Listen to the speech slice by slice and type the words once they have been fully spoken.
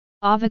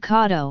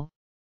Avocado,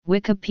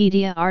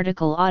 Wikipedia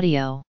article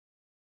audio.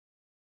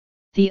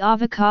 The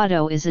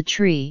avocado is a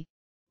tree,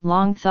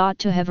 long thought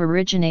to have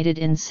originated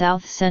in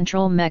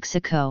south-central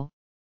Mexico,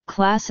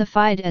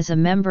 classified as a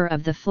member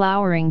of the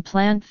flowering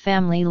plant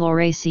family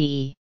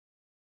Lauraceae.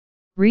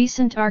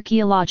 Recent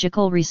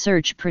archaeological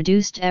research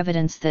produced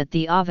evidence that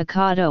the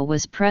avocado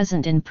was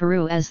present in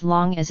Peru as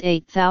long as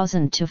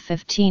 8,000 to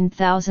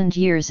 15,000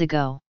 years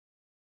ago.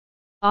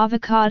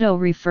 Avocado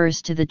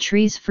refers to the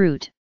tree's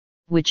fruit,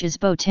 which is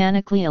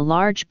botanically a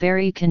large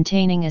berry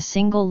containing a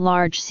single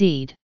large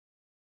seed.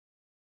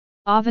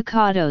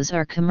 Avocados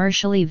are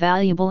commercially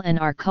valuable and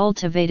are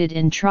cultivated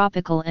in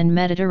tropical and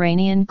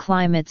Mediterranean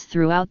climates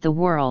throughout the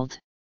world.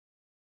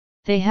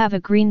 They have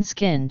a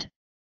green-skinned,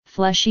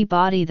 fleshy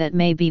body that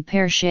may be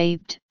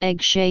pear-shaped,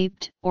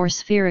 egg-shaped, or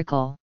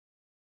spherical.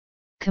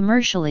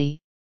 Commercially,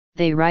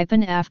 they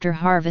ripen after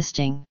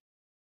harvesting.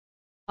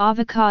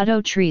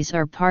 Avocado trees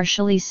are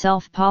partially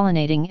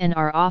self-pollinating and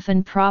are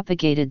often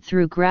propagated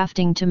through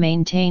grafting to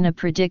maintain a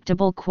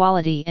predictable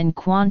quality and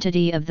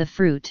quantity of the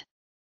fruit.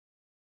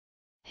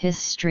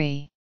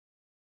 History.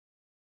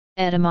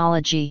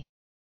 Etymology.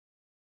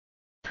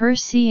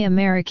 Persea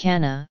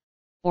americana,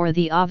 or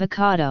the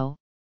avocado,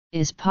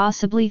 is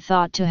possibly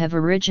thought to have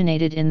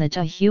originated in the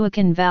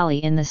Tehuacan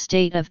Valley in the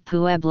state of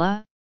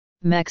Puebla,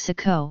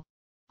 Mexico,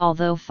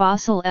 although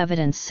fossil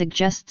evidence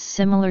suggests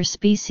similar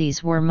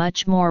species were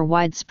much more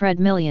widespread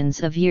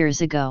millions of years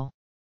ago.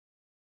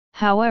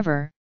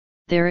 However,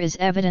 there is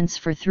evidence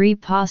for three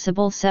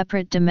possible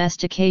separate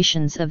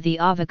domestications of the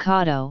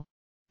avocado,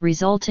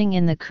 resulting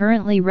in the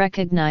currently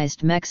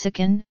recognized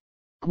Mexican,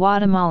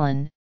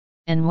 Guatemalan,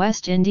 and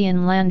West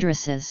Indian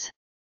landraces.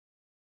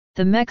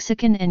 The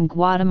Mexican and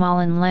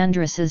Guatemalan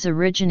landraces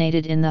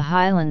originated in the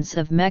highlands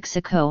of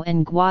Mexico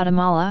and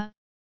Guatemala,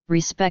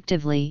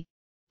 respectively,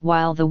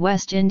 while the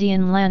West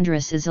Indian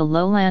landrace is a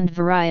lowland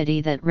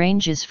variety that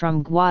ranges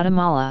from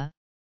Guatemala,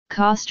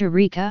 Costa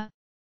Rica,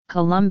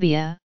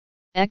 Colombia,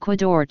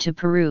 Ecuador to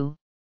Peru,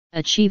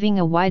 achieving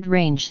a wide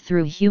range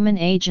through human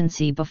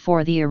agency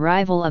before the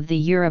arrival of the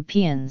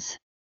Europeans.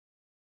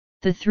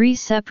 The three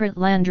separate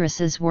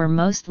landraces were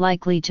most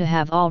likely to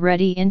have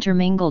already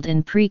intermingled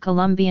in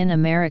pre-Columbian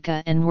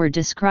America and were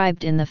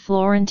described in the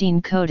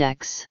Florentine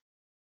Codex.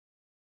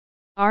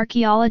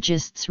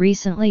 Archaeologists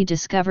recently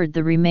discovered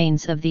the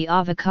remains of the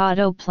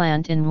avocado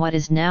plant in what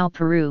is now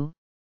Peru,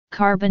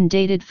 carbon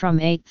dated from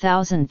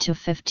 8,000 to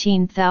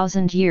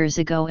 15,000 years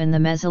ago in the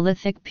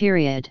Mesolithic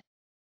period.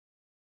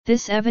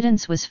 This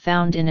evidence was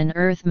found in an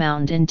earth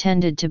mound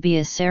intended to be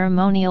a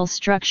ceremonial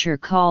structure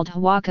called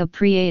Huaca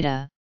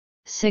Prieta,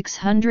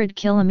 600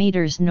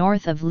 kilometers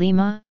north of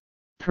Lima,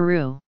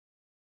 Peru.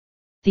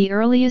 The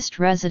earliest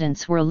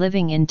residents were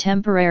living in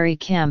temporary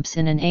camps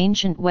in an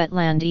ancient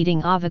wetland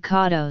eating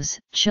avocados,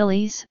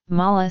 chilies,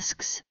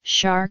 mollusks,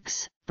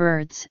 sharks,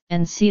 birds,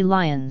 and sea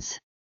lions.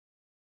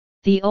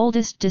 The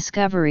oldest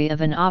discovery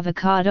of an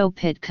avocado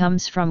pit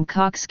comes from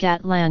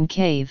Coxcatlan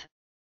Cave,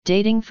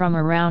 dating from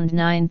around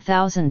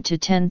 9,000 to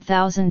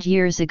 10,000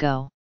 years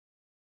ago.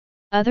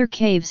 Other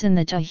caves in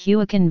the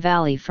Tehuacan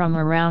Valley from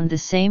around the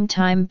same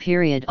time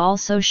period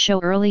also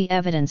show early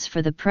evidence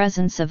for the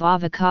presence of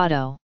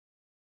avocado.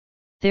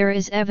 There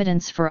is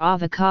evidence for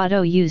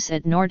avocado use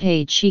at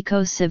Norte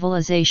Chico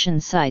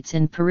civilization sites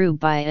in Peru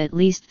by at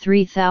least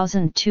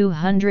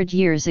 3,200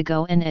 years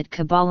ago and at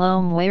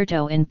Caballo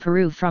Muerto in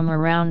Peru from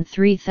around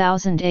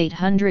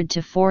 3,800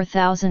 to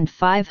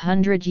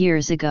 4,500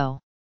 years ago.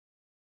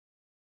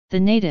 The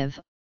native,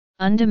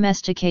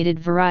 undomesticated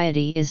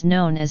variety is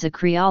known as a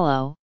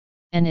criollo,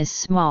 and is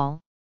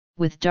small,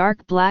 with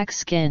dark black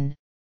skin,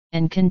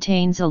 and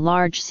contains a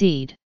large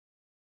seed.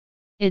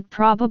 It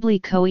probably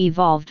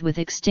co-evolved with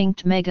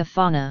extinct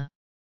megafauna.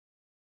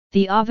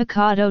 The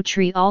avocado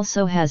tree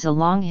also has a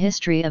long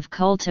history of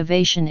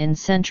cultivation in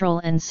Central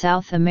and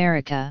South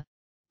America,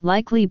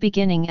 likely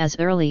beginning as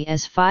early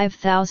as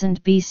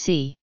 5000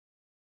 BC.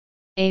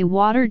 A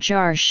water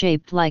jar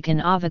shaped like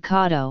an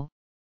avocado,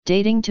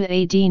 dating to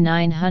AD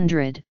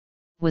 900,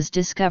 was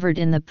discovered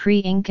in the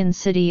pre-Incan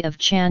city of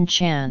Chan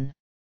Chan.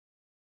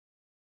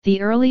 The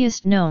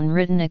earliest known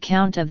written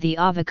account of the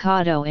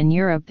avocado in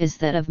Europe is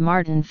that of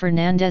Martin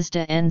Fernández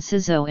de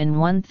Enciso in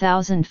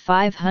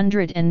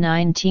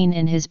 1519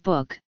 in his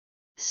book,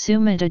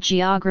 Suma de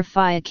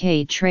Geografía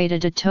que trata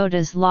de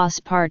todas las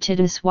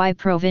partidas y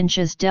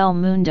provincias del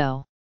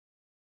mundo.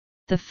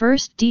 The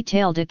first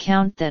detailed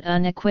account that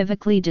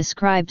unequivocally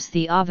describes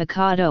the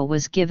avocado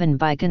was given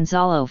by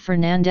Gonzalo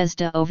Fernández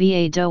de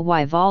Oviedo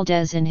y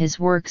Valdés in his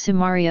work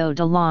Sumario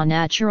de la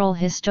Natural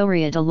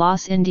Historia de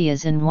las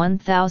Indias in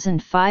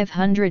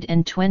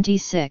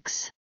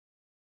 1526.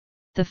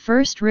 The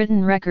first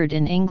written record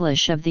in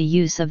English of the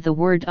use of the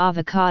word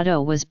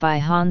avocado was by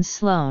Hans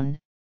Sloane,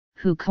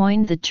 who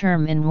coined the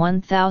term in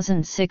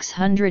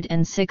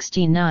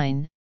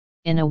 1669.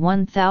 In a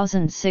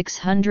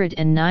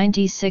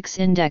 1696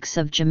 index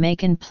of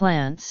Jamaican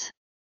plants.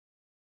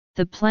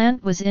 The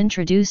plant was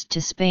introduced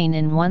to Spain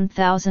in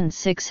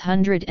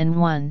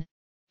 1601,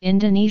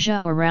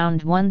 Indonesia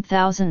around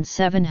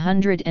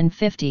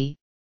 1750,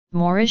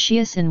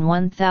 Mauritius in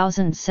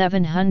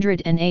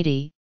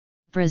 1780,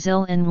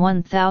 Brazil in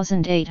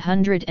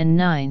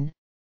 1809,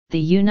 the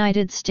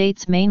United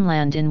States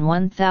mainland in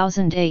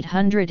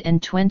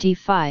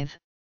 1825,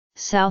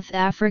 South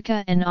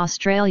Africa and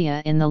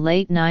Australia in the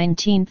late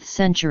 19th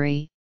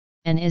century,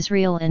 and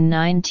Israel in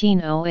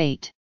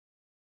 1908.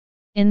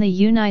 In the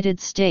United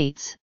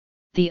States,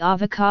 the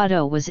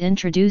avocado was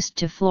introduced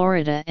to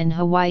Florida and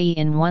Hawaii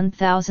in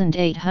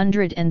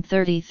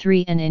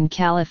 1833 and in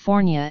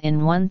California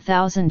in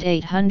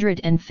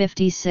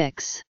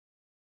 1856.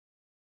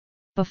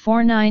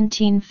 Before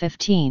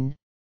 1915,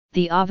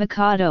 the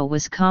avocado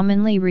was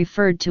commonly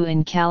referred to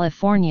in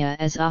California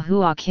as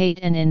ahuacate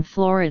and in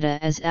Florida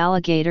as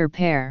alligator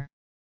pear.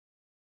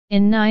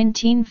 In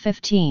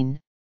 1915,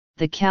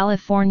 the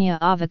California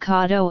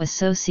Avocado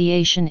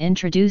Association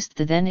introduced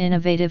the then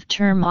innovative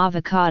term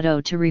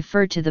avocado to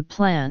refer to the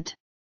plant.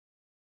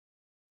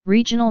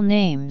 Regional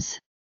names.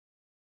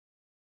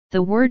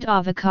 The word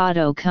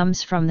avocado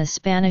comes from the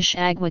Spanish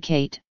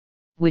aguacate,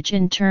 which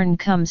in turn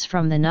comes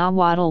from the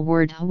Nahuatl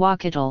word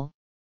huacatl,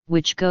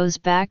 which goes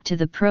back to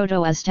the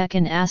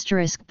Proto-Aztecan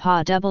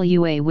 *pa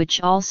wa,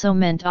 which also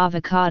meant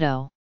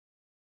avocado.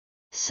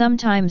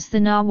 Sometimes the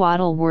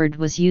Nahuatl word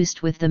was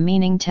used with the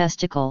meaning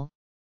testicle,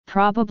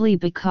 probably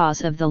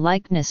because of the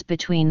likeness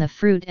between the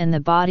fruit and the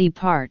body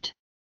part.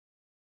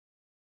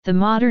 The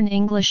modern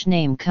English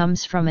name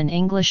comes from an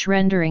English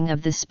rendering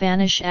of the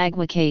Spanish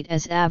aguacate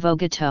as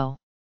avogato.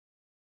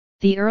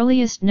 The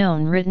earliest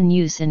known written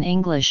use in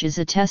English is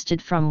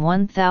attested from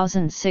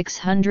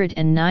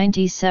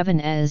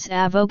 1697 as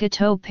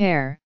avogato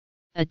pear,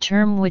 a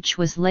term which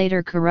was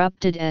later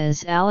corrupted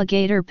as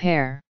alligator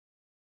pear.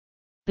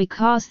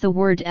 Because the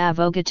word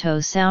avogato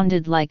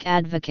sounded like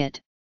advocate,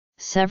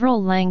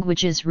 several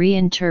languages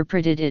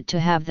reinterpreted it to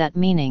have that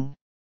meaning.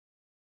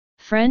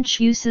 French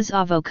uses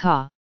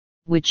avocat,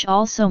 which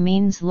also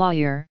means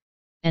lawyer,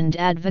 and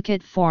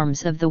advocate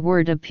forms of the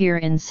word appear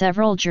in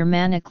several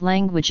Germanic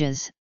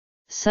languages,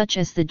 such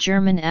as the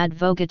German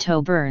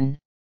Advocato Bern,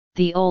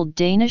 the Old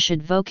Danish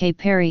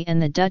Advocaperi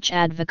and the Dutch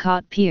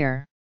Advocaat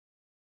Peer.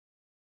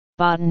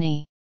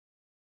 Botany.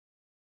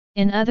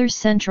 In other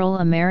Central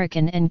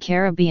American and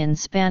Caribbean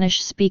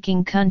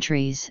Spanish-speaking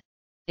countries,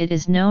 it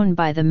is known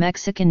by the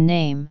Mexican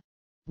name,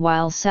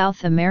 while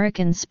South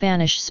American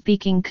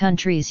Spanish-speaking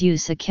countries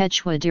use a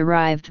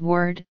Quechua-derived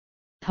word,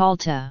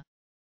 palta.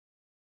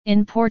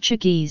 In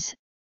Portuguese,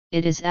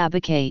 it is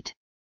abacate.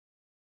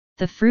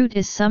 The fruit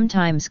is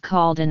sometimes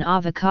called an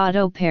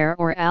avocado pear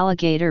or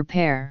alligator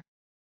pear.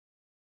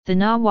 The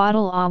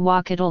Nahuatl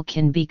ahuacatl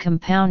can be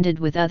compounded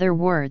with other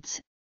words,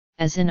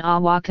 as in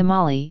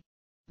aguacamole,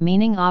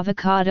 meaning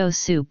avocado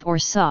soup or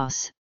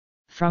sauce,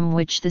 from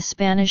which the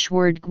Spanish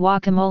word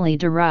guacamole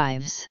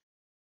derives.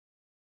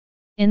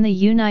 In the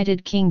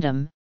United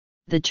Kingdom,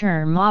 the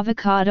term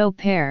avocado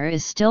pear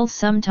is still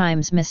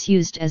sometimes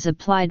misused as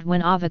applied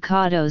when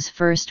avocados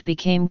first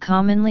became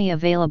commonly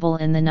available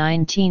in the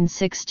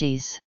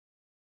 1960s.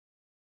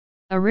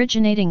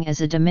 Originating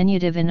as a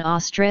diminutive in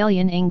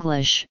Australian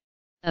English,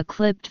 a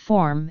clipped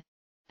form,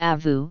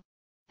 avu,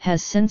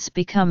 has since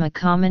become a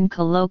common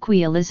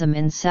colloquialism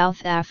in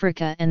South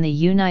Africa and the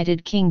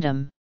United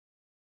Kingdom.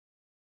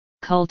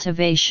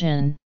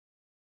 Cultivation.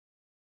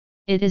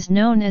 It is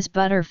known as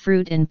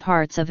butterfruit in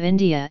parts of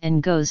India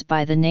and goes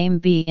by the name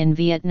bee in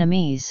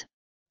Vietnamese,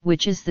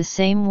 which is the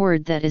same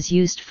word that is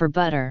used for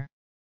butter.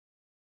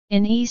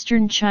 In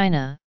eastern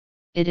China,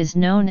 it is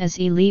known as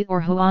ili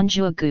or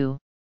huanjuagu.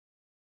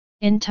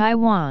 In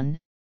Taiwan,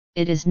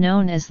 it is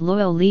known as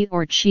luo li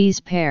or cheese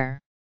pear.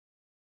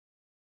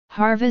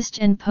 Harvest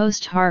and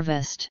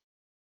post-harvest.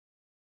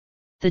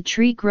 The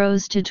tree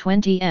grows to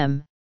 20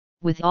 m,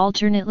 with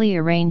alternately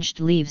arranged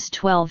leaves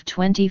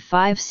 12-25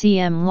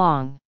 cm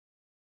long.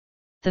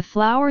 The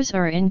flowers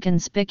are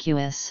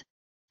inconspicuous,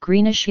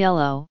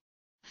 greenish-yellow,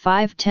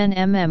 5-10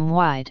 mm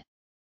wide.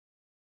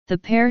 The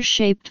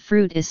pear-shaped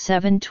fruit is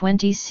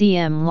 7-20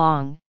 cm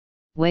long,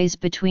 weighs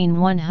between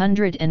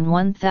 100 and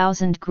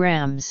 1000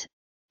 grams,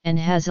 and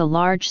has a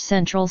large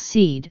central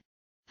seed,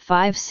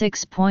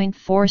 5-6.4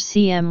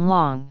 cm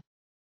long.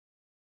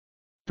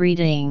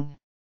 Breeding.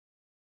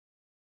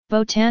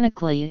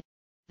 Botanically,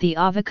 the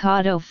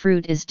avocado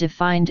fruit is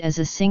defined as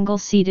a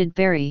single-seeded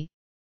berry,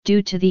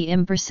 due to the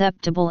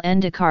imperceptible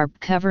endocarp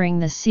covering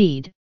the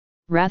seed,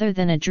 rather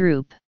than a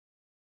drupe.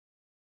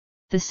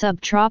 The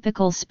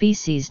subtropical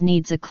species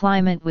needs a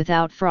climate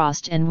without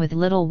frost and with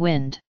little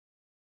wind.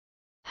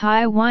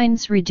 High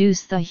winds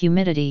reduce the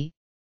humidity,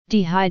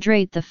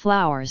 dehydrate the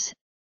flowers,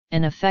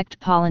 and affect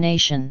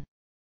pollination.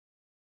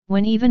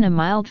 When even a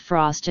mild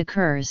frost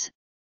occurs,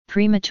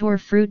 premature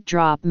fruit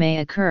drop may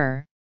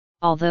occur,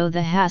 although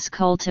the Hass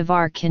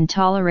cultivar can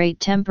tolerate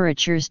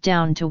temperatures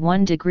down to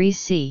 1 degree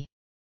C.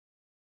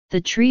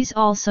 The trees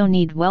also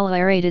need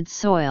well-aerated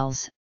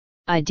soils,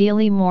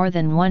 ideally more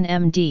than 1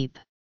 m deep.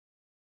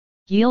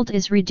 Yield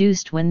is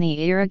reduced when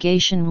the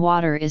irrigation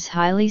water is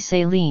highly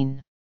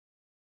saline.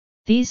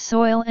 These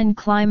soil and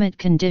climate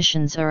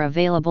conditions are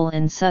available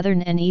in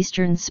southern and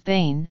eastern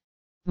Spain,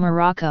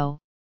 Morocco,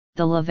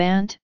 the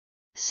Levant,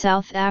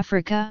 South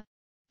Africa,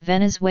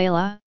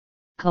 Venezuela,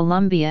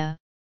 Colombia,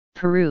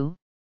 Peru,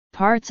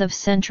 parts of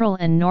central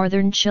and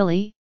northern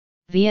Chile,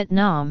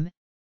 Vietnam,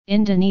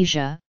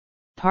 Indonesia,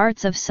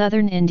 parts of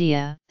southern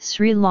India,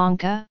 Sri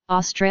Lanka,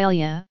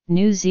 Australia,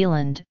 New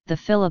Zealand, the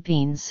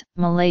Philippines,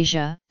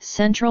 Malaysia,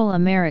 Central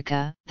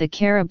America, the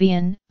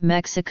Caribbean,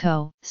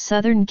 Mexico,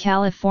 Southern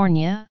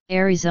California,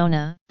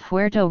 Arizona,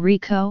 Puerto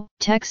Rico,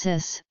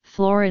 Texas,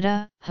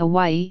 Florida,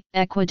 Hawaii,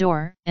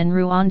 Ecuador, and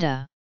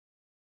Rwanda.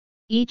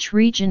 Each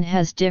region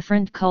has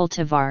different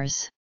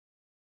cultivars.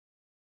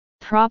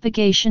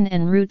 Propagation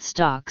and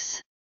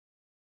rootstocks.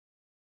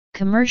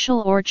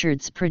 Commercial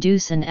orchards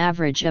produce an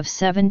average of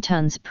 7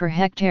 tons per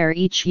hectare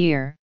each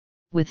year,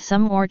 with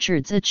some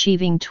orchards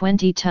achieving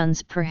 20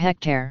 tons per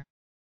hectare.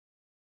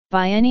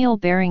 Biennial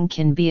bearing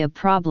can be a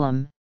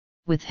problem,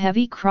 with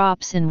heavy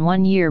crops in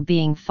one year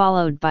being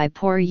followed by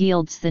poor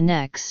yields the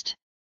next.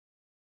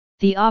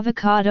 The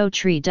avocado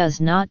tree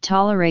does not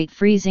tolerate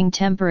freezing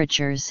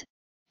temperatures,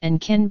 and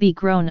can be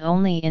grown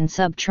only in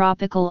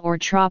subtropical or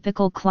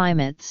tropical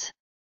climates.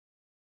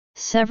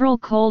 Several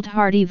cold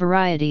hardy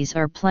varieties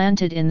are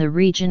planted in the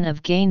region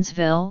of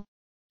Gainesville,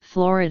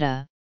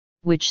 Florida,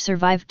 which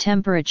survive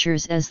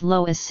temperatures as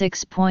low as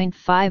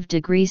 6.5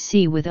 degrees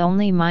C with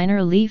only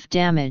minor leaf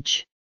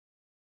damage.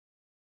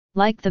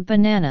 Like the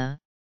banana,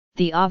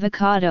 the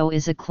avocado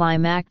is a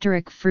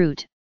climacteric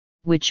fruit,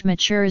 which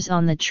matures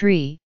on the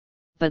tree,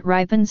 but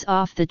ripens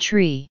off the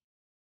tree.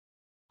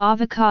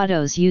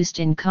 Avocados used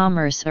in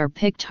commerce are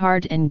picked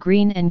hard and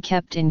green and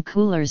kept in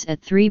coolers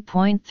at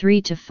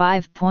 3.3 to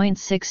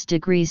 5.6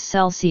 degrees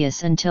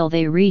Celsius until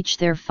they reach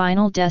their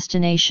final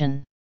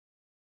destination.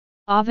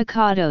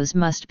 Avocados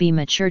must be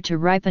mature to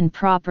ripen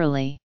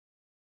properly.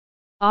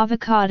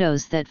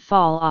 Avocados that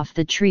fall off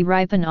the tree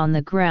ripen on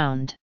the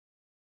ground.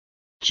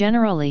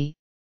 Generally,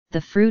 the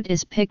fruit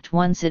is picked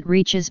once it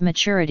reaches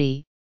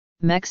maturity.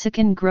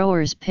 Mexican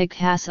growers pick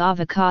Hass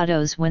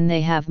avocados when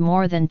they have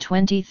more than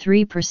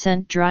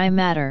 23% dry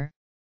matter,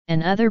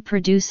 and other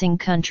producing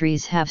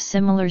countries have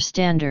similar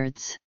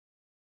standards.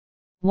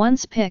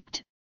 Once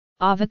picked,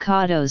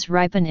 avocados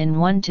ripen in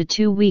 1 to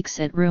 2 weeks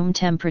at room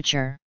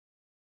temperature.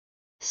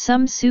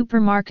 Some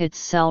supermarkets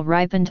sell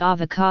ripened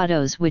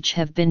avocados which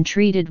have been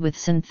treated with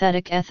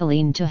synthetic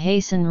ethylene to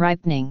hasten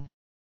ripening.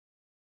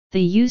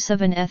 The use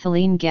of an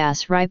ethylene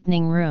gas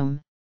ripening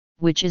room,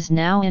 which is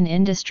now an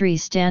industry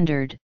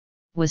standard,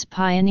 was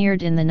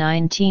pioneered in the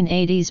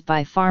 1980s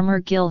by farmer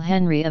Gil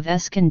Henry of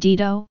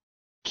Escondido,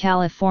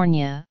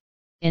 California,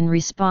 in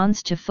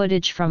response to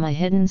footage from a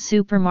hidden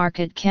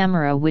supermarket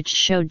camera which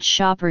showed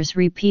shoppers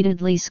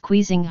repeatedly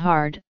squeezing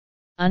hard,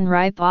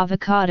 unripe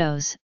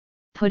avocados,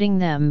 putting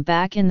them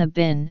back in the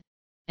bin,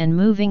 and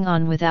moving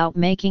on without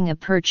making a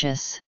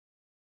purchase.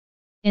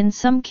 In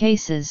some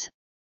cases,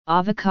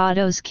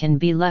 avocados can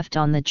be left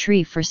on the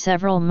tree for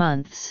several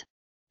months,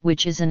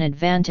 which is an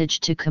advantage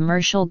to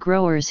commercial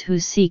growers who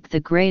seek the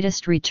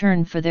greatest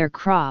return for their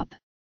crop,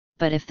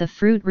 but if the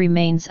fruit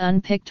remains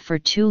unpicked for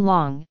too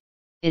long,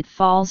 it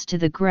falls to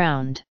the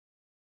ground.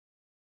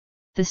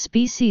 The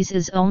species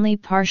is only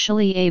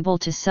partially able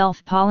to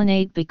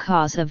self-pollinate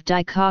because of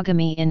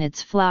dichogamy in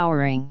its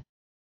flowering.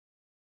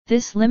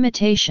 This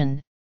limitation,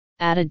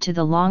 added to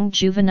the long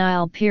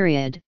juvenile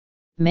period,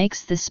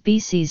 makes the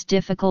species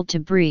difficult to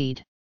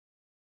breed.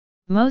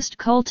 Most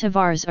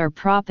cultivars are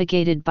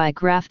propagated by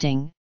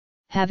grafting,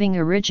 having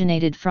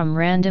originated from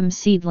random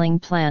seedling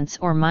plants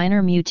or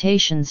minor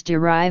mutations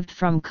derived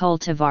from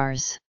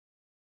cultivars.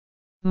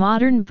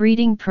 Modern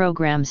breeding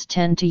programs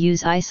tend to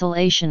use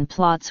isolation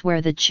plots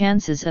where the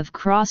chances of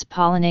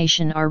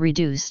cross-pollination are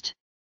reduced.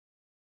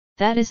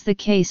 That is the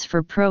case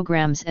for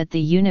programs at the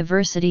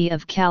University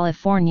of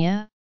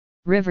California,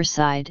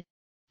 Riverside,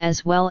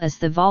 as well as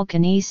the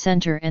Volcaní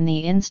Center and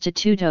the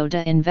Instituto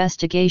de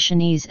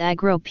Investigaciones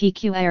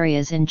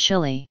Agropecuarias in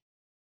Chile.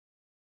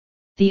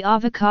 The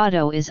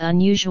avocado is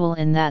unusual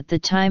in that the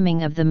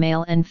timing of the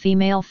male and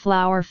female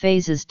flower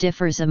phases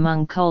differs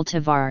among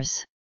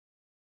cultivars.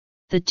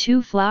 The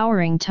two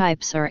flowering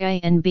types are A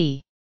and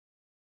B.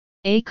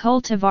 A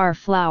cultivar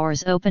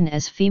flowers open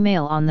as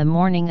female on the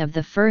morning of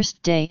the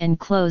first day and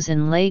close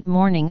in late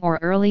morning or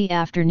early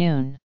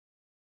afternoon.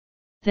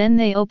 Then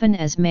they open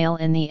as male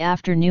in the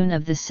afternoon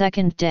of the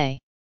second day.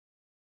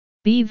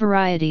 B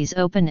varieties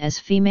open as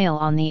female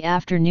on the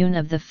afternoon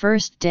of the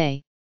first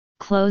day,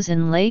 close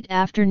in late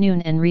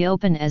afternoon and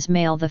reopen as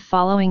male the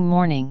following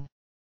morning.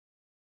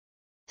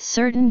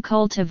 Certain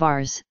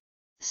cultivars,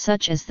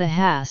 such as the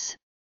Hass,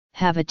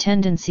 have a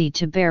tendency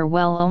to bear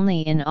well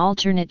only in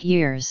alternate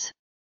years.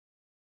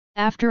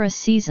 After a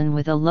season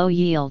with a low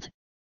yield,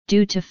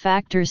 due to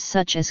factors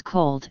such as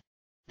cold,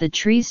 the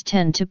trees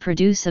tend to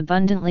produce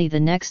abundantly the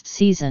next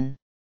season.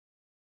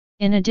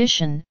 In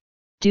addition,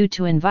 due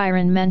to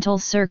environmental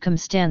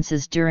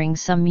circumstances during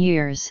some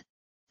years,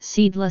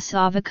 seedless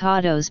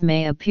avocados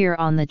may appear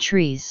on the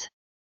trees.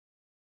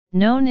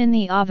 Known in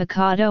the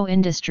avocado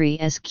industry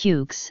as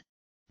cukes,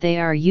 they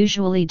are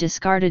usually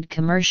discarded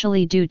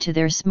commercially due to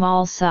their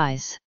small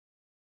size.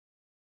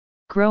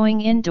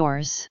 Growing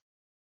indoors.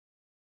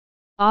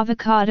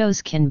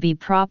 Avocados can be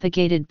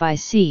propagated by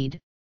seed,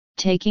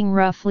 taking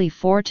roughly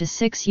 4 to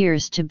 6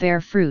 years to bear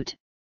fruit,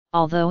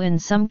 although in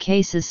some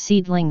cases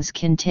seedlings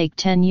can take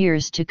 10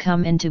 years to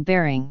come into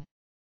bearing.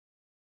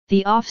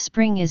 The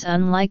offspring is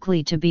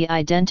unlikely to be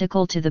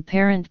identical to the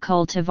parent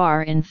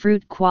cultivar in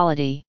fruit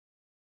quality.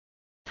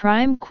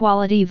 Prime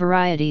quality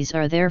varieties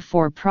are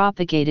therefore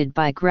propagated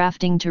by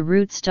grafting to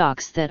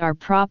rootstocks that are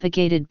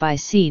propagated by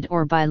seed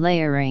or by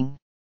layering.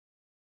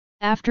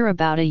 After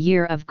about a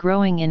year of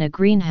growing in a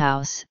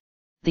greenhouse,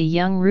 the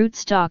young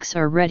rootstocks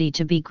are ready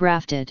to be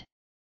grafted.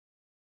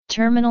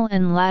 Terminal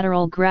and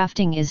lateral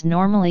grafting is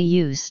normally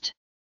used.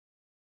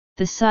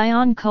 The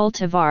scion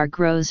cultivar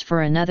grows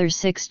for another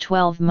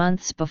 6-12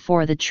 months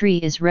before the tree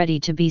is ready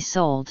to be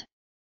sold.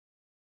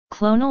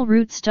 Clonal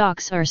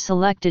rootstocks are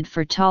selected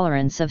for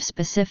tolerance of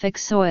specific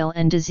soil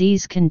and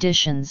disease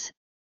conditions,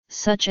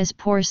 such as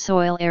poor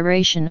soil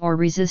aeration or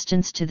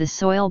resistance to the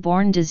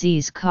soil-borne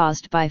disease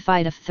caused by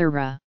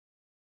Phytophthora.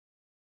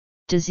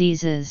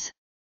 Diseases.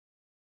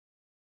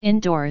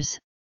 Indoors,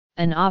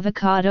 an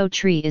avocado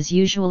tree is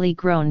usually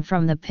grown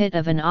from the pit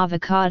of an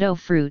avocado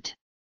fruit.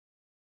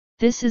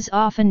 This is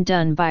often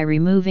done by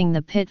removing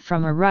the pit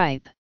from a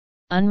ripe,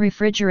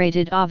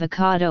 unrefrigerated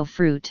avocado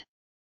fruit.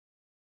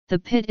 The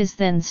pit is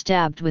then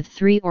stabbed with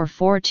 3 or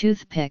 4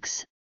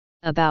 toothpicks,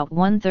 about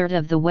 1/3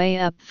 of the way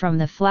up from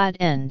the flat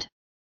end.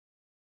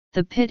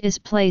 The pit is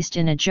placed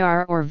in a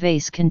jar or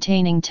vase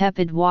containing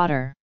tepid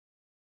water.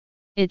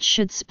 It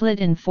should split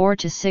in 4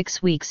 to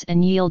 6 weeks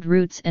and yield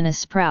roots and a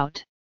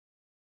sprout.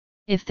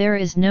 If there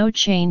is no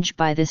change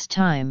by this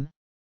time,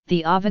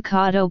 the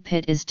avocado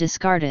pit is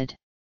discarded.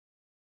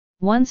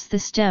 Once the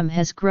stem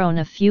has grown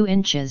a few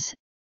inches,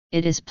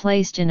 it is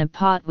placed in a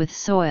pot with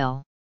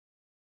soil.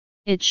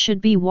 It should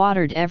be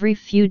watered every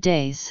few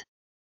days.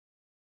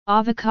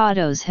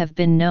 Avocados have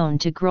been known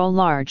to grow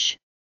large,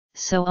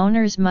 so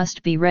owners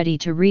must be ready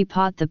to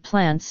repot the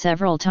plant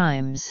several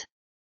times.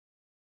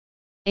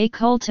 A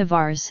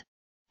cultivars: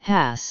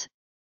 Hass,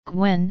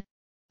 Gwen,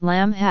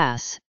 Lamb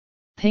Hass,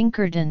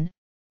 Pinkerton,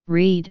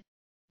 Reed.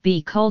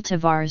 B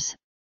cultivars: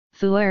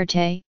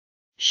 Fuerte,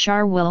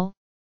 Charwell,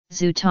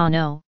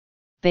 Zutano,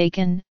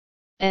 Bacon,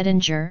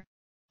 Edinger,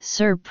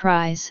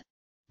 Surprise,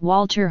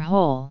 Walter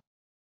Hole.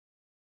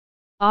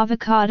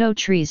 Avocado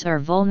trees are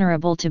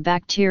vulnerable to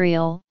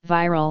bacterial,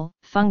 viral,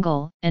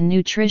 fungal, and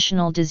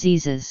nutritional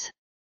diseases.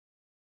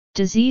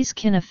 Disease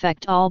can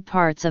affect all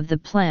parts of the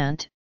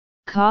plant,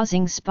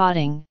 causing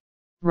spotting,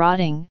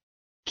 rotting,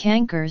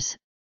 cankers,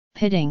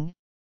 pitting,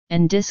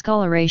 and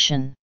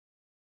discoloration.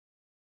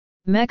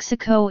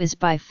 Mexico is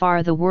by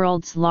far the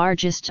world's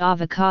largest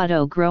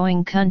avocado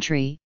growing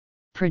country,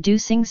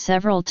 producing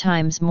several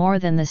times more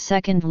than the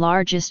second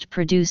largest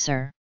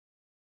producer.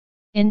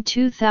 In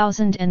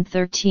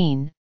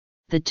 2013,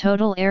 the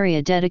total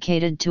area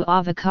dedicated to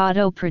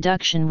avocado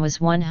production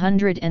was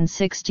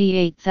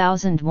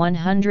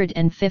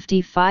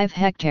 168,155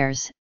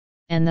 hectares,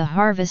 and the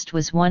harvest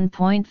was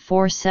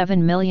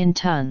 1.47 million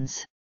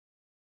tons.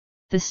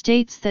 The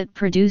states that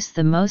produce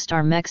the most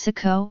are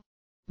Mexico,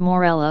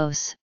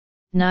 Morelos,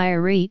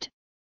 Nayarit,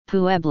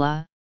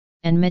 Puebla,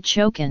 and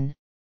Michoacán,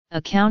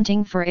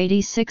 accounting for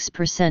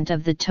 86%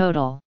 of the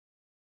total.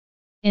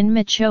 In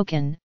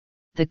Michoacán,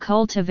 the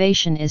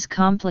cultivation is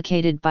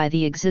complicated by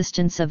the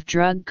existence of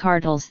drug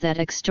cartels that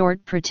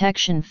extort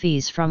protection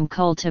fees from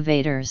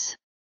cultivators.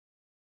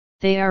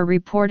 They are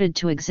reported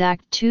to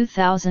exact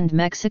 2,000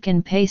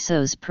 Mexican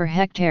pesos per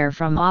hectare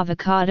from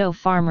avocado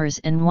farmers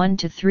and 1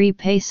 to 3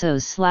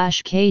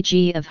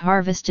 pesos/kg of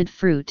harvested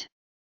fruit.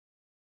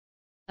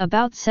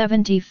 About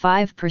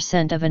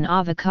 75% of an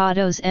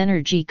avocado's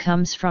energy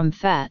comes from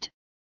fat,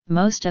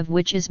 most of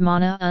which is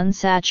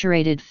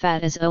monounsaturated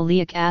fat as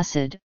oleic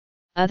acid.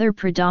 Other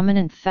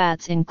predominant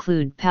fats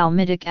include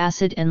palmitic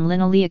acid and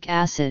linoleic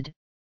acid.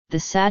 The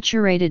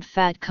saturated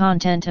fat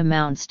content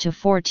amounts to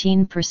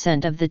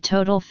 14% of the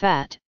total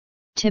fat.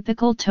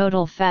 Typical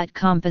total fat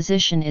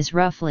composition is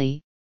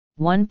roughly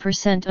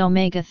 1%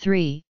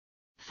 omega-3,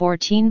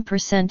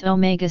 14%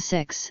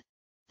 omega-6,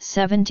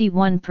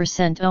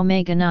 71%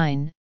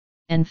 omega-9,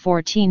 and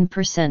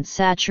 14%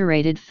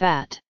 saturated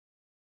fat.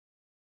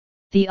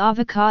 The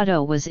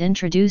avocado was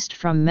introduced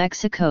from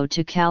Mexico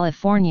to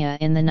California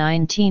in the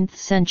 19th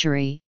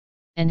century,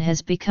 and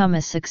has become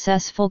a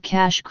successful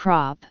cash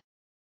crop.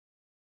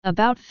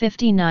 About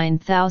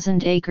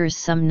 59,000 acres,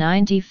 some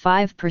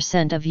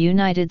 95% of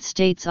United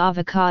States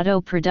avocado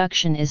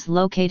production is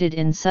located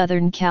in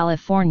Southern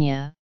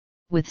California,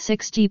 with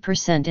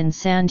 60% in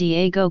San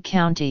Diego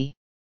County.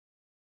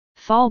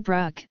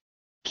 Fallbrook,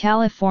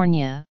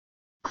 California,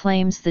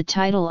 claims the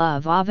title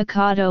of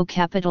Avocado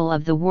Capital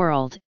of the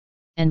World,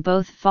 and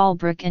both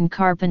Fallbrook and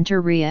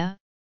Carpinteria,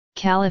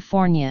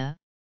 California,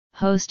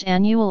 host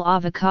annual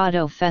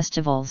avocado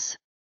festivals.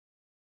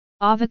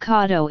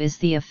 Avocado is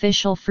the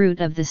official fruit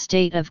of the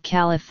state of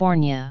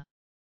California.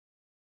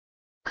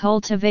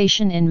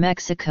 Cultivation in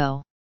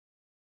Mexico.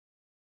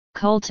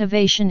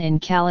 Cultivation in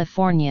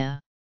California.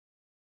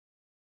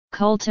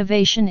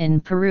 Cultivation in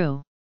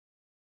Peru.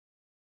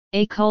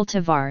 A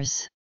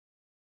cultivars.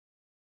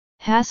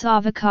 Hass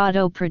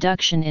avocado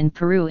production in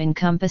Peru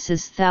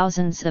encompasses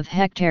thousands of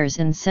hectares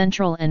in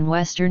central and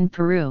western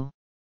Peru.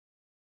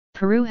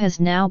 Peru has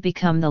now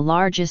become the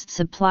largest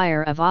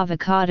supplier of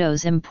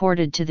avocados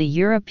imported to the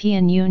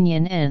European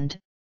Union and,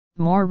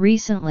 more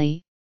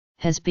recently,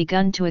 has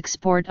begun to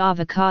export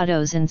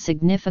avocados in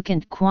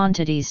significant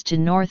quantities to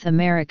North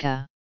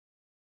America.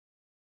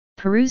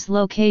 Peru's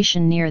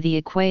location near the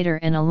equator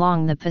and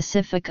along the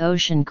Pacific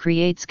Ocean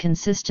creates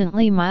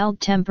consistently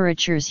mild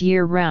temperatures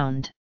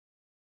year-round.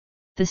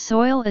 The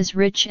soil is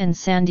rich and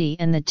sandy,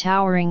 and the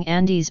towering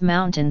Andes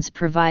Mountains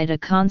provide a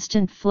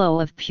constant flow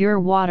of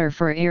pure water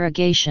for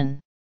irrigation.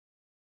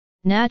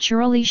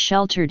 Naturally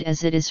sheltered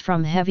as it is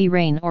from heavy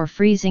rain or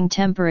freezing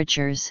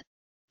temperatures,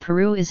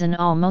 Peru is an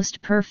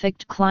almost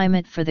perfect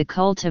climate for the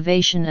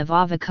cultivation of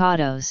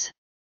avocados.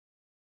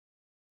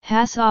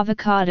 Hass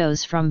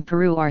avocados from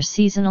Peru are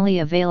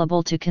seasonally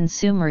available to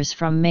consumers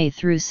from May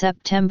through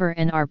September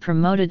and are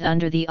promoted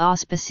under the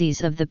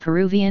auspices of the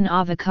Peruvian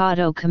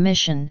Avocado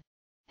Commission,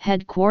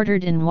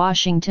 headquartered in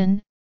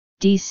Washington,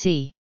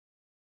 D.C.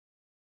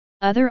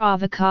 Other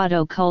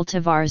avocado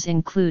cultivars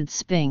include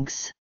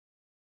Spinks.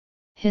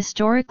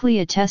 Historically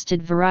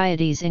attested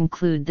varieties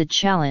include the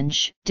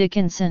Challenge,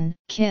 Dickinson,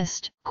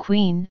 Kist,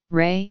 Queen,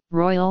 Ray,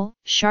 Royal,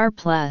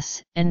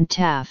 Sharpless, and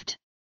Taft.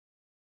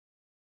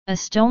 A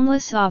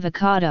stoneless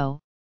avocado,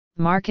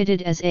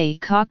 marketed as a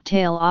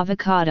cocktail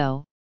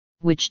avocado,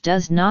 which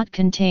does not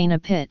contain a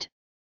pit,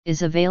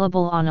 is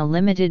available on a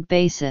limited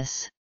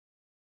basis.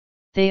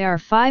 They are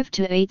 5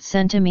 to 8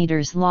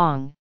 centimeters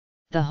long.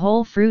 The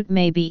whole fruit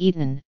may be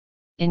eaten,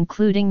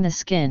 including the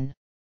skin.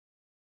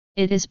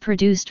 It is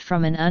produced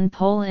from an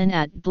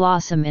unpollinate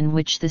blossom in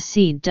which the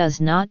seed does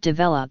not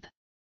develop.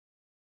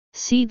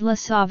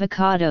 Seedless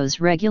avocados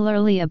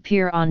regularly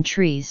appear on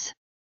trees.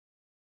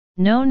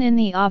 Known in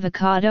the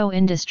avocado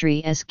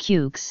industry as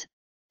cukes,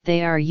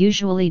 they are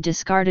usually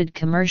discarded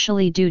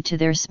commercially due to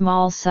their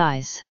small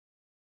size.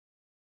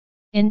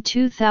 In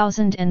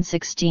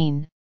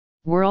 2016,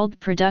 world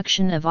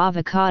production of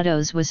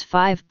avocados was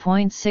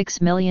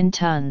 5.6 million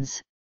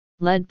tons,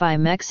 led by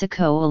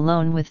Mexico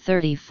alone with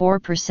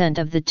 34%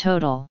 of the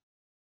total.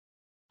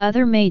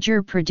 Other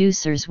major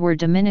producers were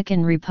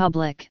Dominican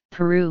Republic,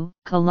 Peru,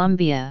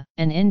 Colombia,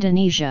 and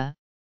Indonesia,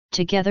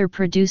 together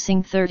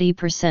producing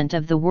 30%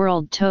 of the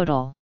world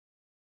total.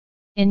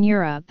 In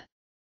Europe,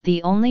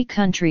 the only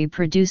country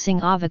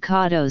producing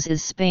avocados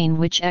is Spain,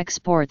 which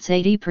exports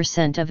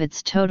 80% of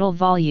its total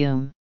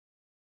volume.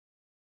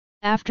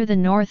 After the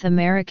North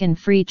American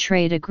Free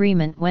Trade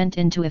Agreement went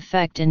into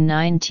effect in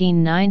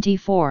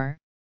 1994,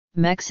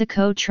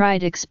 Mexico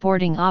tried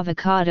exporting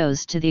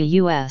avocados to the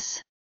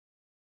U.S.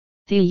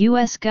 The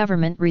U.S.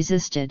 government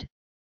resisted,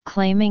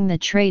 claiming the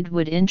trade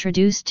would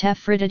introduce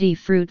tephrididae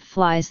fruit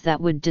flies that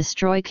would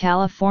destroy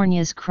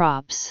California's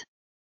crops.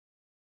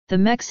 The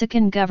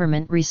Mexican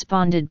government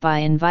responded by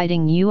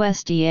inviting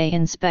USDA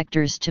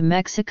inspectors to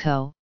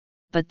Mexico,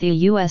 but the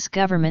U.S.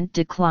 government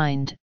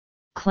declined,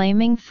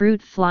 claiming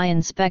fruit fly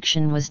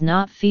inspection was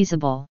not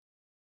feasible.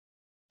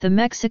 The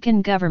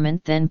Mexican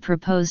government then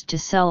proposed to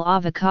sell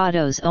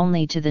avocados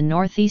only to the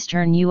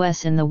northeastern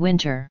U.S. in the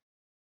winter.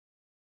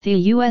 The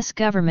U.S.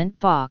 government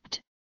balked,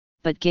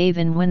 but gave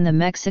in when the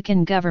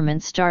Mexican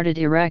government started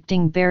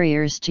erecting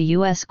barriers to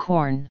U.S.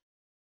 corn.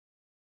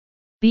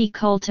 B.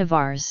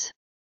 Cultivars.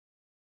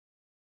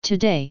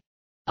 Today,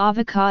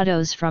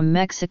 avocados from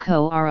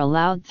Mexico are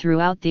allowed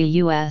throughout the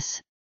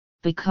U.S.,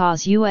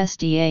 because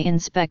USDA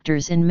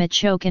inspectors in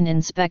Michoacán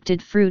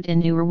inspected fruit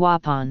in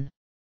Uruapan.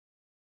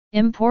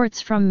 Imports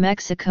from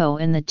Mexico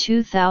in the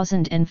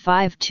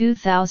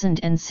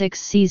 2005-2006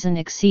 season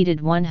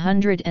exceeded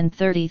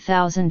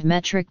 130,000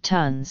 metric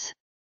tons.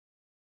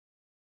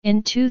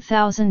 In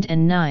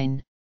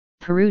 2009,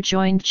 Peru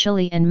joined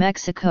Chile and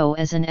Mexico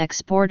as an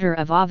exporter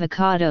of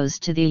avocados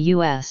to the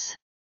U.S.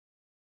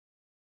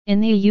 In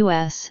the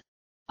U.S.,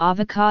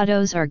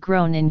 avocados are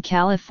grown in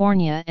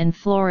California and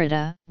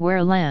Florida,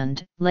 where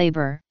land,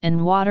 labor,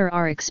 and water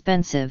are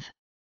expensive.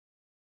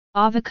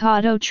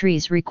 Avocado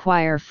trees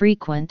require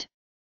frequent,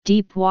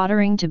 deep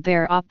watering to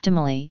bear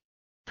optimally,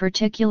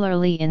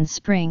 particularly in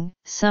spring,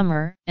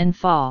 summer, and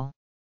fall.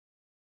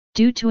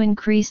 Due to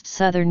increased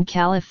Southern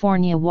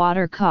California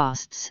water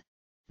costs,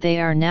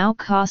 they are now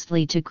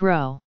costly to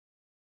grow.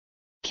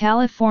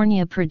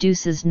 California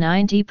produces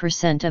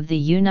 90% of the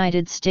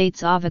United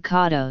States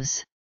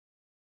avocados.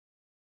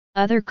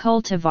 Other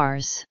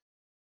cultivars.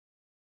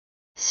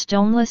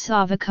 Stoneless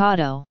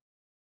avocado.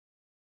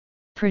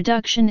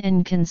 Production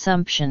and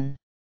consumption.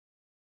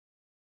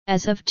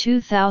 As of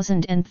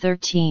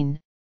 2013,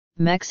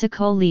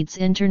 Mexico leads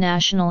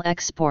international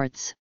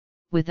exports,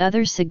 with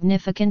other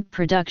significant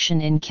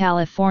production in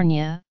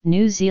California,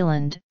 New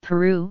Zealand,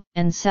 Peru,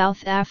 and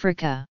South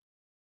Africa.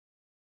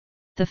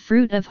 The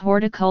fruit of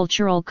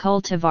horticultural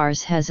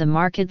cultivars has a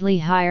markedly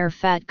higher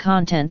fat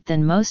content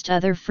than most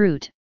other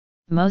fruit,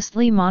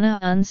 mostly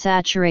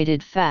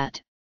monounsaturated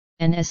fat,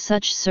 and as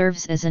such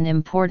serves as an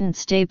important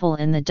staple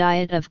in the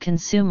diet of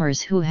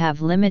consumers who have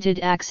limited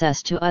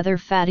access to other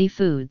fatty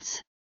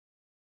foods.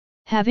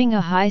 Having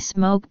a high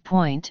smoke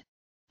point,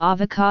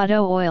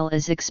 avocado oil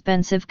is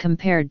expensive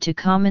compared to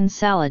common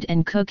salad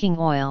and cooking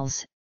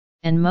oils,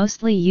 and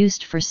mostly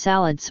used for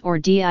salads or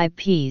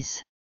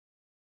dips.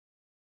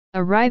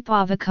 A ripe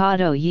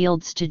avocado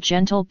yields to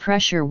gentle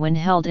pressure when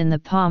held in the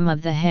palm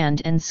of the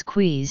hand and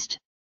squeezed.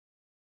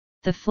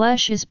 The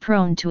flesh is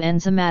prone to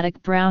enzymatic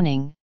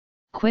browning,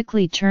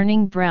 quickly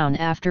turning brown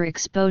after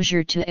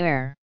exposure to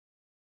air.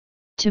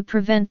 To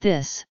prevent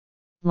this,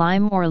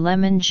 lime or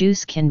lemon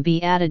juice can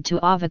be added to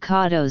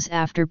avocados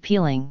after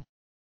peeling.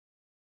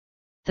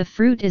 The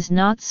fruit is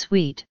not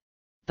sweet,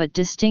 but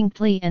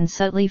distinctly and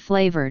subtly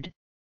flavored,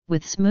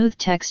 with smooth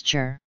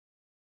texture.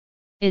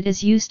 It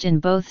is used in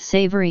both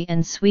savory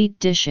and sweet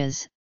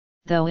dishes,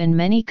 though in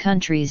many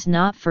countries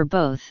not for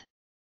both.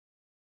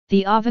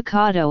 The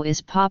avocado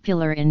is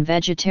popular in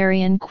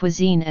vegetarian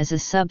cuisine as a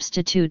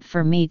substitute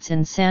for meats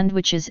in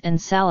sandwiches and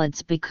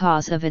salads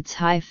because of its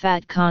high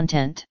fat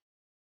content.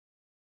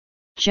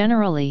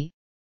 Generally,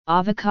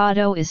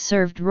 avocado is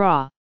served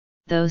raw,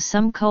 though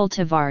some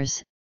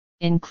cultivars,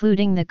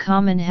 including the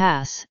common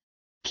Hass,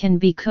 can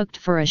be cooked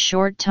for a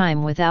short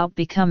time without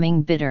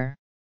becoming bitter.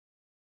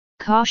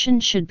 Caution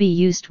should be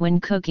used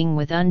when cooking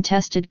with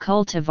untested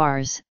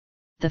cultivars.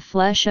 The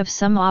flesh of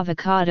some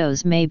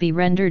avocados may be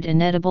rendered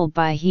inedible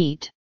by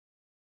heat.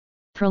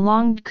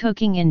 Prolonged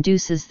cooking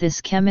induces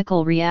this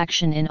chemical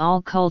reaction in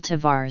all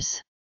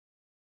cultivars.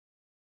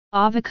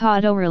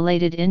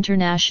 Avocado-related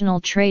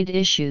international trade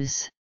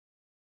issues.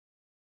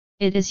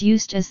 It is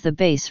used as the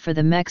base for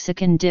the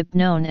Mexican dip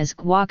known as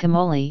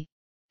guacamole,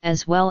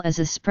 as well as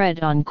a spread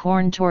on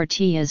corn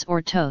tortillas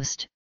or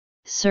toast,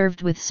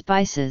 served with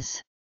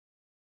spices.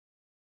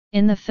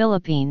 In the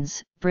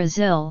Philippines,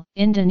 Brazil,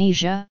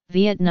 Indonesia,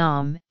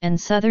 Vietnam, and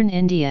southern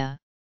India,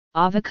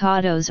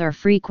 avocados are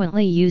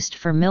frequently used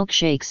for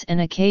milkshakes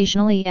and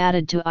occasionally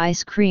added to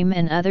ice cream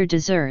and other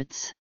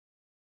desserts.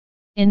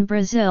 In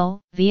Brazil,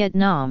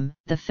 Vietnam,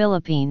 the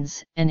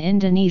Philippines, and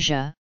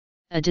Indonesia,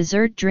 a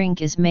dessert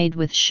drink is made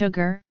with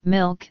sugar,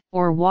 milk,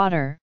 or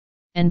water,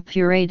 and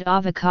pureed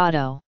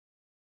avocado.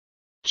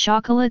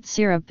 Chocolate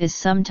syrup is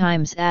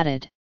sometimes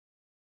added.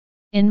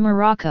 In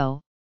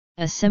Morocco,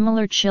 a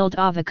similar chilled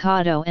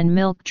avocado and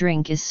milk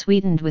drink is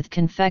sweetened with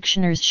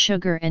confectioner's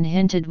sugar and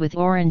hinted with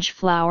orange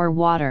flower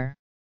water.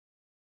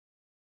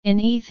 In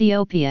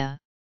Ethiopia,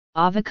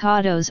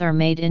 avocados are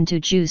made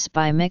into juice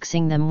by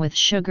mixing them with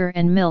sugar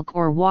and milk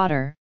or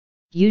water,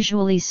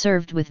 usually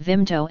served with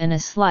vimto and a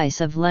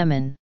slice of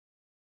lemon.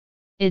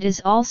 It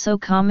is also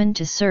common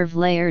to serve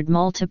layered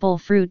multiple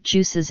fruit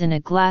juices in a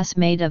glass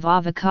made of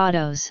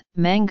avocados,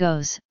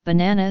 mangoes,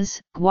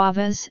 bananas,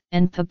 guavas,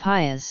 and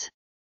papayas.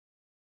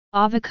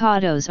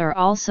 Avocados are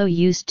also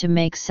used to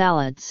make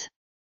salads.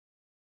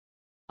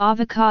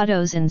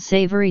 Avocados in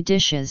savory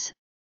dishes,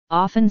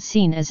 often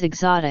seen as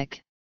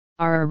exotic,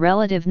 are a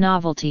relative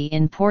novelty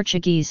in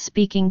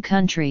Portuguese-speaking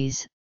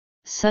countries,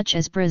 such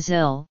as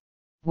Brazil,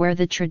 where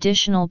the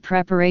traditional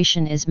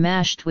preparation is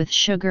mashed with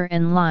sugar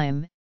and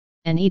lime,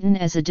 and eaten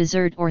as a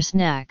dessert or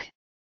snack.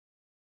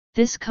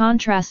 This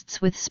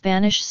contrasts with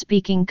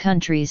Spanish-speaking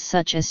countries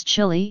such as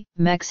Chile,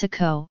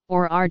 Mexico,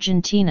 or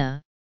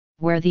Argentina,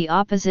 where the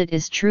opposite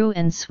is true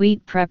and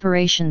sweet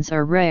preparations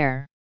are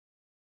rare.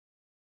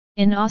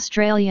 In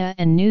Australia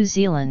and New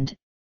Zealand,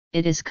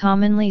 it is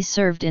commonly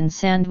served in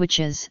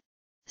sandwiches,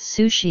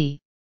 sushi,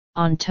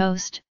 on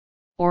toast,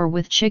 or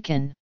with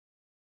chicken.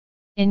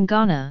 In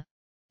Ghana,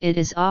 it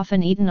is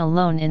often eaten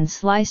alone in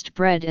sliced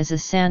bread as a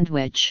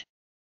sandwich.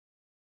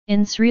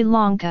 In Sri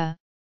Lanka,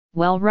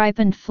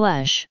 well-ripened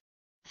flesh,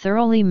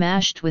 thoroughly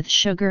mashed with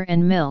sugar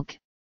and milk,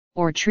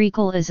 or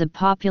treacle is a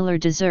popular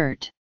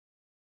dessert.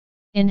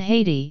 In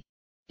Haiti,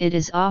 it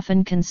is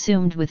often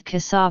consumed with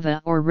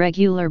cassava or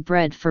regular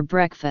bread for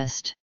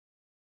breakfast.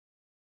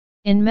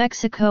 In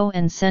Mexico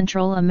and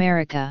Central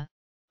America,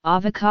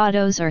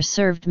 avocados are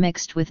served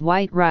mixed with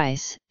white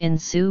rice, in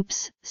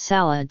soups,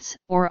 salads,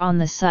 or on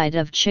the side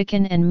of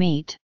chicken and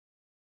meat.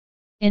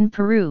 In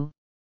Peru,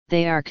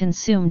 they are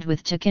consumed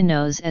with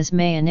taquinos as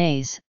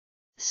mayonnaise,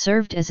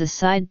 served as a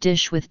side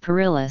dish with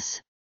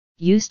parillas,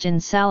 used in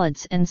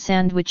salads and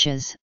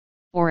sandwiches,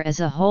 or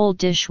as a whole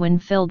dish when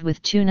filled with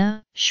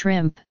tuna,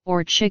 shrimp,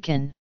 or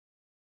chicken.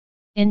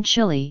 In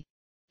Chile,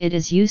 it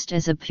is used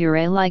as a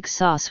puree-like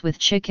sauce with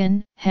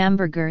chicken,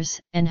 hamburgers,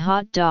 and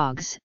hot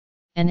dogs,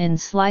 and in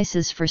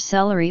slices for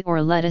celery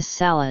or lettuce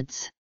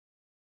salads.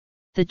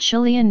 The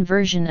Chilean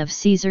version of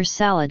Caesar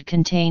salad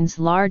contains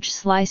large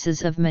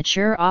slices of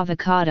mature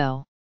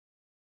avocado.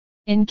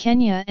 In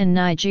Kenya and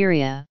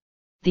Nigeria,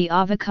 the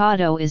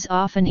avocado is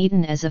often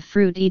eaten as a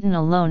fruit eaten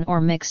alone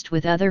or mixed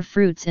with other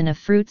fruits in a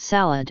fruit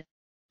salad,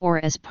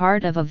 or as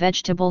part of a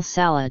vegetable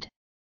salad.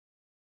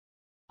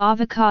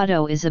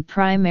 Avocado is a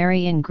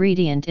primary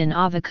ingredient in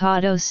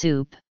avocado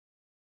soup.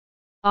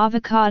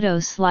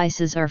 Avocado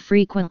slices are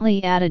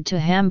frequently added to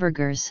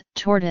hamburgers,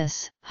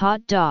 tortas,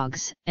 hot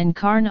dogs, and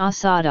carne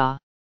asada.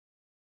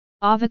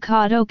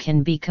 Avocado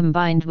can be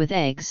combined with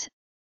eggs,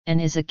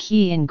 and is a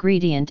key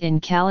ingredient in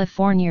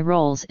California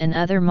rolls and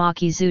other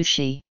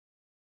maki-sushi.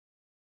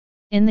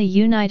 In the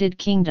United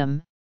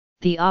Kingdom,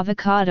 the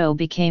avocado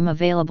became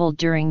available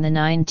during the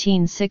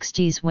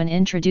 1960s when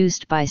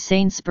introduced by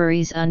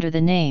Sainsbury's under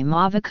the name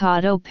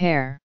avocado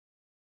pear.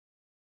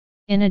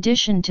 In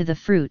addition to the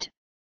fruit,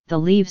 the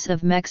leaves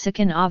of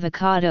Mexican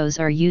avocados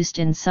are used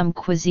in some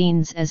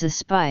cuisines as a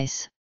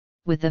spice,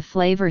 with a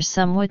flavor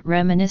somewhat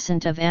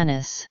reminiscent of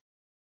anise.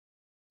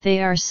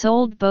 They are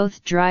sold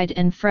both dried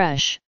and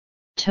fresh,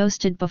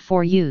 toasted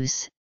before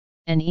use,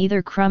 and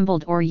either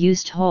crumbled or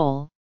used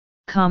whole,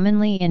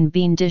 commonly in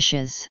bean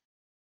dishes.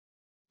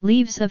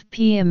 Leaves of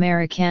P.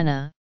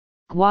 americana,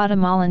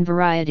 Guatemalan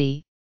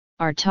variety,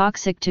 are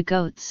toxic to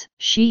goats,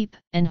 sheep,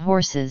 and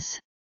horses.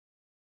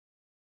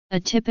 A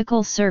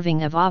typical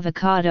serving of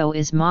avocado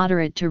is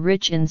moderate to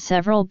rich in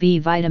several B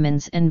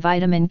vitamins and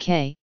vitamin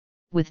K,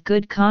 with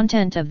good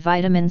content of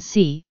vitamin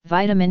C,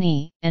 vitamin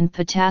E, and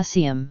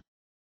potassium.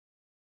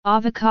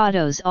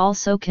 Avocados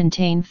also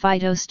contain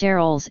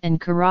phytosterols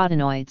and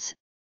carotenoids,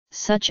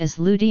 such as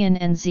lutein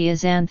and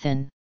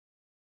zeaxanthin.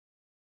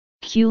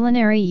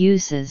 Culinary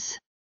uses.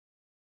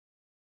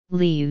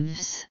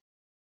 Leaves.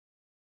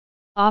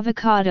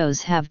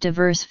 Avocados have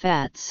diverse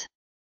fats.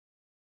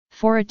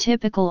 For a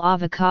typical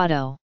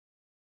avocado,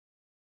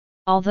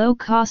 although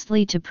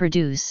costly to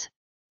produce,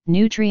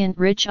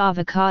 nutrient-rich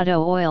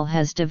avocado oil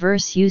has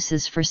diverse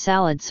uses for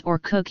salads or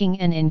cooking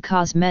and in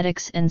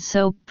cosmetics and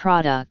soap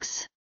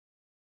products.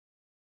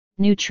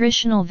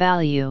 Nutritional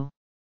value.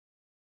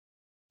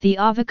 The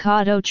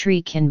avocado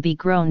tree can be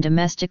grown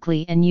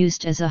domestically and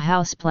used as a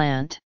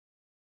houseplant.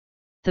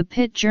 The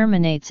pit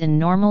germinates in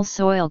normal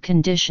soil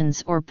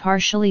conditions or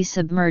partially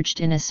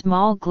submerged in a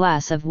small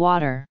glass of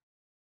water.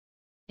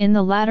 In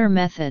the latter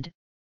method,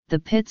 the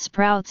pit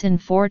sprouts in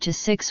 4 to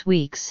 6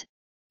 weeks,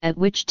 at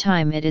which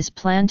time it is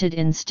planted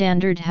in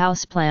standard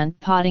houseplant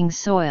potting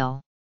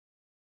soil.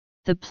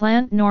 The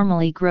plant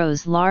normally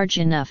grows large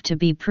enough to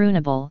be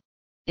prunable.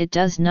 It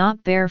does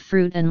not bear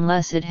fruit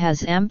unless it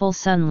has ample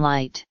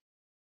sunlight.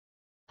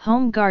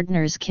 Home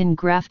gardeners can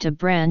graft a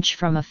branch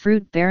from a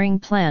fruit-bearing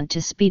plant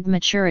to speed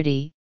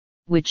maturity,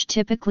 which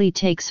typically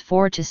takes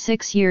 4 to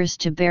 6 years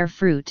to bear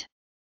fruit.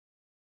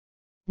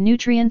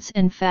 Nutrients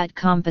and fat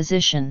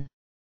composition.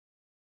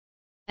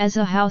 As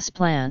a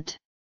houseplant.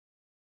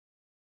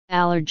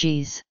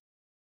 Allergies.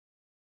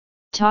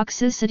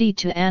 Toxicity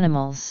to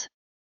animals.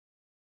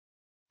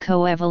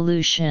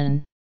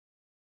 Coevolution.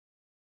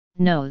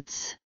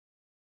 Notes.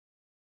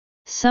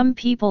 Some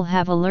people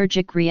have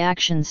allergic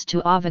reactions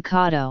to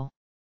avocado.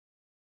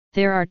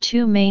 There are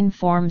 2 main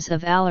forms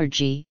of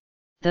allergy.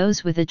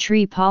 Those with a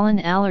tree pollen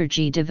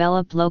allergy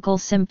develop local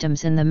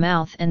symptoms in the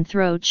mouth and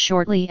throat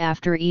shortly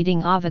after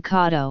eating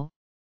avocado.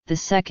 The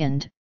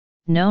second,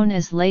 known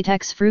as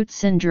latex fruit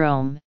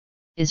syndrome,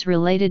 is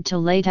related to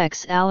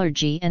latex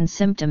allergy and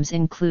symptoms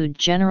include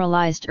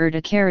generalized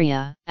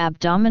urticaria,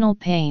 abdominal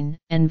pain,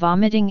 and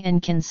vomiting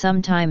and can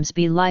sometimes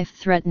be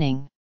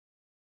life-threatening.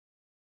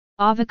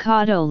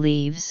 Avocado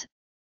leaves,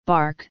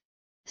 bark,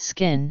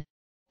 skin,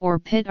 or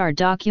pit are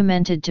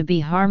documented to be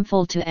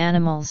harmful to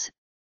animals,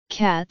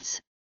 cats,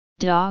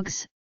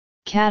 dogs,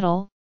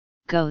 cattle,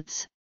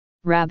 goats,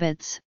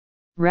 rabbits,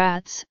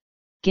 rats,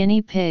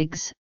 guinea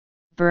pigs,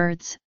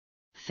 birds,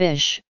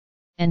 fish,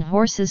 and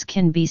horses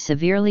can be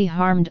severely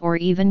harmed or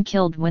even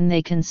killed when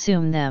they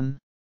consume them.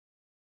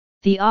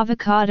 The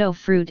avocado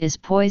fruit is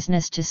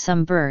poisonous to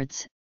some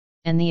birds,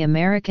 and the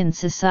American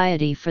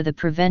Society for the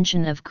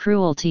Prevention of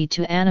Cruelty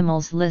to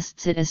Animals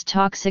lists it as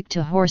toxic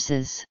to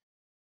horses.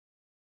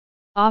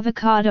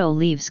 Avocado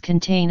leaves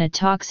contain a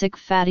toxic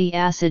fatty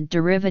acid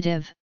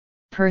derivative,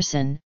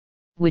 persin,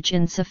 which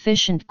in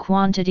sufficient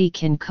quantity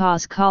can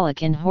cause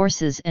colic in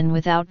horses and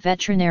without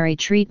veterinary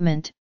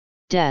treatment,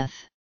 death.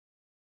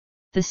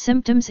 The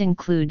symptoms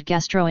include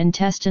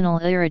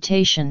gastrointestinal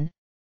irritation,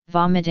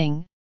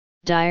 vomiting,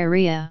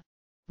 diarrhea,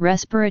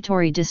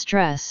 respiratory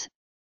distress,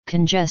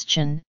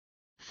 congestion,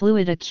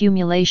 fluid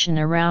accumulation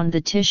around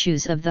the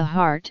tissues of the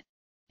heart,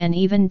 and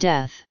even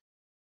death.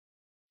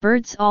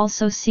 Birds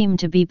also seem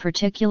to be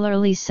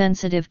particularly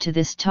sensitive to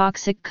this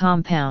toxic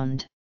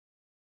compound.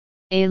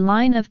 A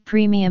line of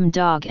premium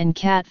dog and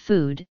cat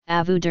food,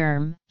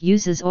 Avoderm,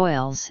 uses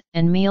oils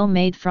and meal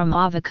made from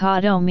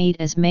avocado meat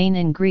as main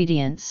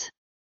ingredients.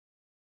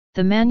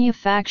 The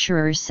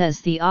manufacturer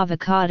says the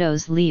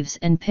avocado's leaves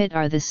and pit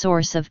are the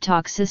source of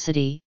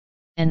toxicity,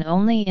 and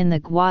only in the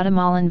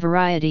Guatemalan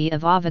variety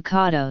of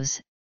avocados,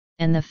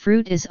 and the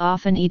fruit is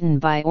often eaten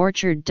by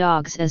orchard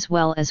dogs as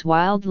well as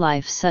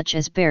wildlife such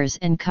as bears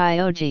and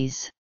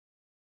coyotes.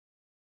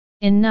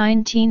 In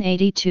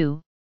 1982,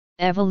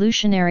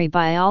 evolutionary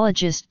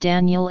biologist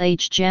Daniel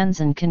H.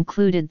 Jansen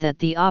concluded that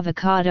the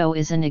avocado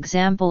is an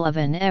example of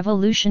an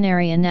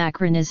evolutionary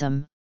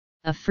anachronism,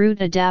 a fruit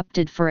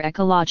adapted for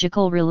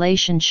ecological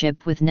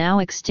relationship with now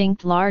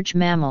extinct large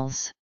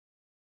mammals.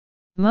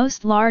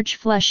 Most large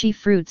fleshy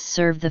fruits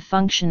serve the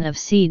function of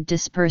seed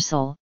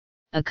dispersal,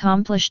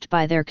 accomplished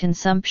by their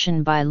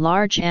consumption by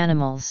large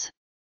animals.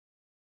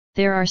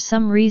 There are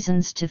some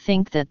reasons to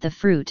think that the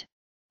fruit,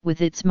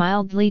 with its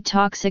mildly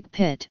toxic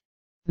pit,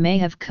 may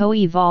have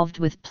co-evolved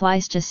with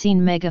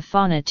Pleistocene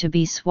megafauna to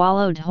be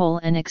swallowed whole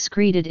and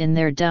excreted in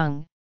their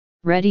dung,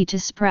 ready to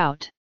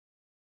sprout.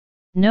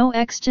 No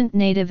extant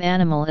native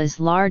animal is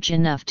large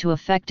enough to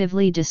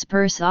effectively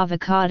disperse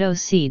avocado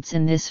seeds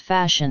in this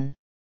fashion.